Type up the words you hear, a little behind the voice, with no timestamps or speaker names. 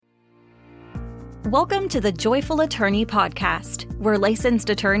Welcome to the Joyful Attorney Podcast, where licensed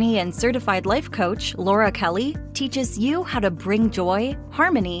attorney and certified life coach Laura Kelly teaches you how to bring joy,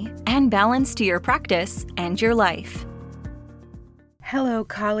 harmony, and balance to your practice and your life. Hello,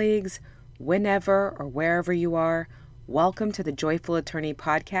 colleagues. Whenever or wherever you are, welcome to the Joyful Attorney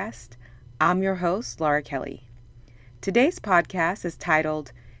Podcast. I'm your host, Laura Kelly. Today's podcast is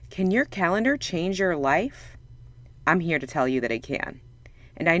titled, Can Your Calendar Change Your Life? I'm here to tell you that it can.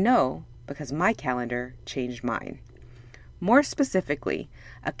 And I know because my calendar changed mine. More specifically,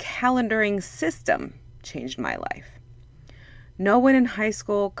 a calendaring system changed my life. No one in high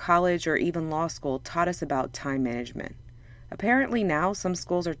school, college, or even law school taught us about time management. Apparently now some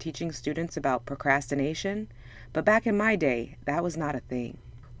schools are teaching students about procrastination, but back in my day, that was not a thing.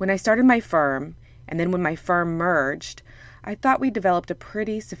 When I started my firm, and then when my firm merged, I thought we developed a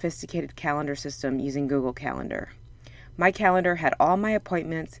pretty sophisticated calendar system using Google Calendar. My calendar had all my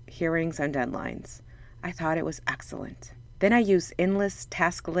appointments, hearings, and deadlines. I thought it was excellent. Then I used endless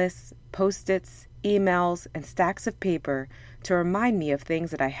task lists, Post-its, emails, and stacks of paper to remind me of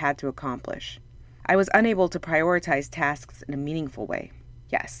things that I had to accomplish. I was unable to prioritize tasks in a meaningful way.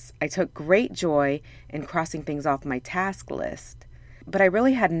 Yes, I took great joy in crossing things off my task list, but I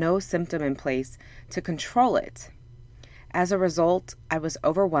really had no symptom in place to control it. As a result, I was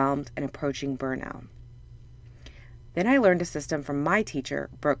overwhelmed and approaching burnout. Then I learned a system from my teacher,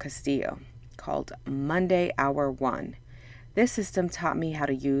 Brooke Castillo, called Monday Hour 1. This system taught me how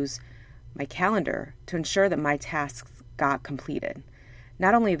to use my calendar to ensure that my tasks got completed.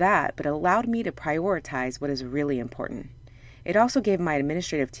 Not only that, but it allowed me to prioritize what is really important. It also gave my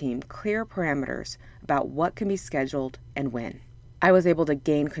administrative team clear parameters about what can be scheduled and when. I was able to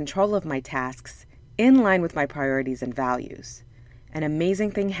gain control of my tasks in line with my priorities and values. An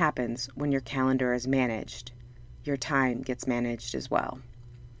amazing thing happens when your calendar is managed. Your time gets managed as well.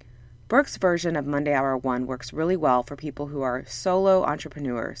 Brooke's version of Monday Hour 1 works really well for people who are solo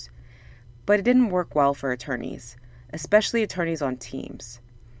entrepreneurs, but it didn't work well for attorneys, especially attorneys on teams.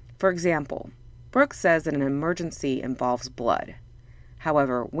 For example, Brooke says that an emergency involves blood.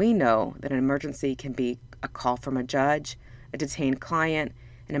 However, we know that an emergency can be a call from a judge, a detained client,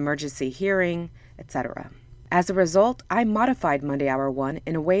 an emergency hearing, etc. As a result, I modified Monday Hour 1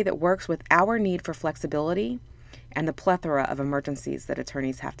 in a way that works with our need for flexibility and the plethora of emergencies that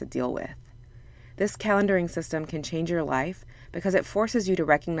attorneys have to deal with. This calendaring system can change your life because it forces you to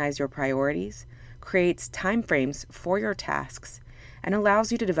recognize your priorities, creates timeframes for your tasks, and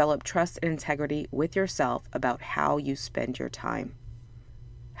allows you to develop trust and integrity with yourself about how you spend your time.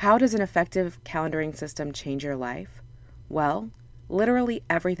 How does an effective calendaring system change your life? Well, literally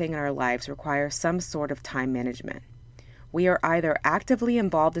everything in our lives requires some sort of time management. We are either actively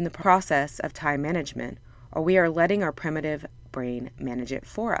involved in the process of time management, or we are letting our primitive brain manage it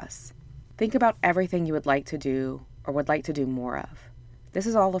for us. Think about everything you would like to do or would like to do more of. This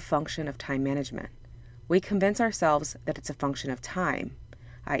is all a function of time management. We convince ourselves that it's a function of time,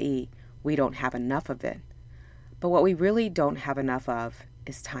 i.e., we don't have enough of it. But what we really don't have enough of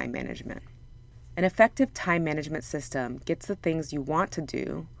is time management. An effective time management system gets the things you want to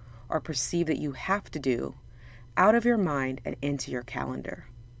do or perceive that you have to do out of your mind and into your calendar.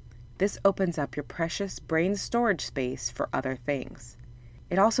 This opens up your precious brain storage space for other things.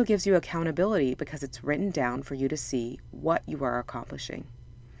 It also gives you accountability because it's written down for you to see what you are accomplishing.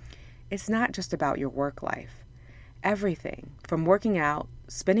 It's not just about your work life. Everything, from working out,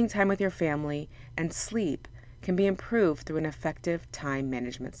 spending time with your family, and sleep, can be improved through an effective time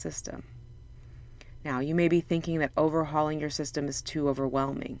management system. Now, you may be thinking that overhauling your system is too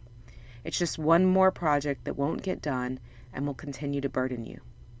overwhelming. It's just one more project that won't get done and will continue to burden you.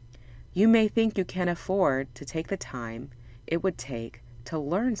 You may think you can afford to take the time it would take to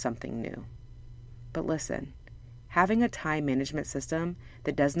learn something new. But listen, having a time management system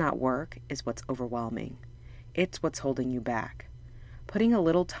that does not work is what's overwhelming. It's what's holding you back. Putting a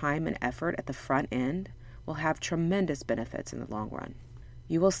little time and effort at the front end will have tremendous benefits in the long run.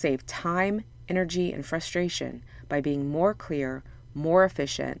 You will save time, energy, and frustration by being more clear, more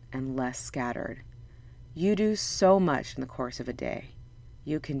efficient, and less scattered. You do so much in the course of a day.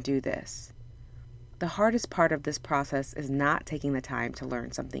 You can do this. The hardest part of this process is not taking the time to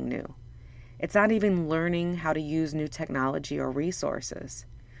learn something new. It's not even learning how to use new technology or resources.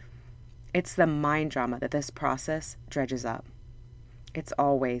 It's the mind drama that this process dredges up. It's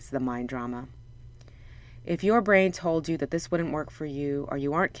always the mind drama. If your brain told you that this wouldn't work for you, or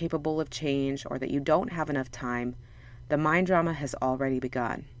you aren't capable of change, or that you don't have enough time, the mind drama has already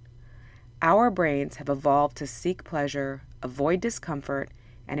begun. Our brains have evolved to seek pleasure, avoid discomfort,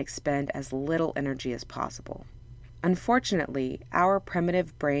 and expend as little energy as possible. Unfortunately, our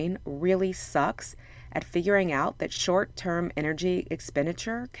primitive brain really sucks at figuring out that short-term energy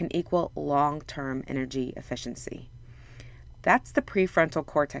expenditure can equal long-term energy efficiency. That's the prefrontal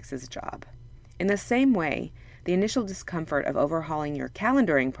cortex's job. In the same way, the initial discomfort of overhauling your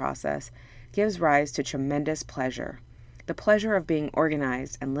calendaring process gives rise to tremendous pleasure, the pleasure of being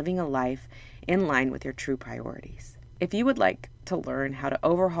organized and living a life in line with your true priorities. If you would like to learn how to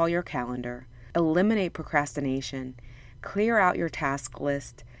overhaul your calendar, eliminate procrastination, clear out your task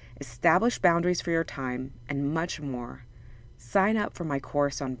list, establish boundaries for your time, and much more, sign up for my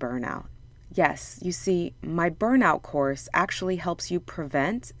course on burnout. Yes, you see, my burnout course actually helps you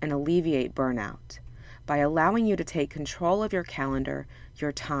prevent and alleviate burnout by allowing you to take control of your calendar,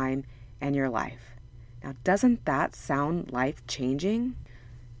 your time, and your life. Now, doesn't that sound life-changing?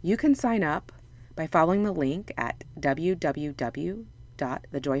 You can sign up by following the link at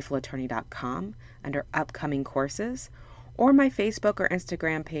www.thejoyfulattorney.com under upcoming courses, or my Facebook or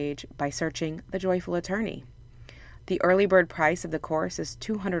Instagram page by searching The Joyful Attorney. The early bird price of the course is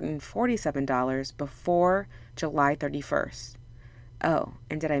 $247 before July 31st. Oh,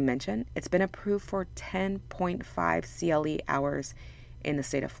 and did I mention it's been approved for 10.5 CLE hours in the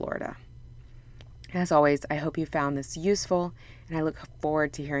state of Florida. As always, I hope you found this useful, and I look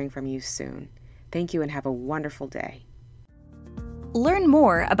forward to hearing from you soon. Thank you and have a wonderful day. Learn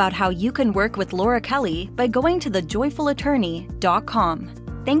more about how you can work with Laura Kelly by going to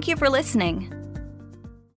thejoyfulattorney.com. Thank you for listening.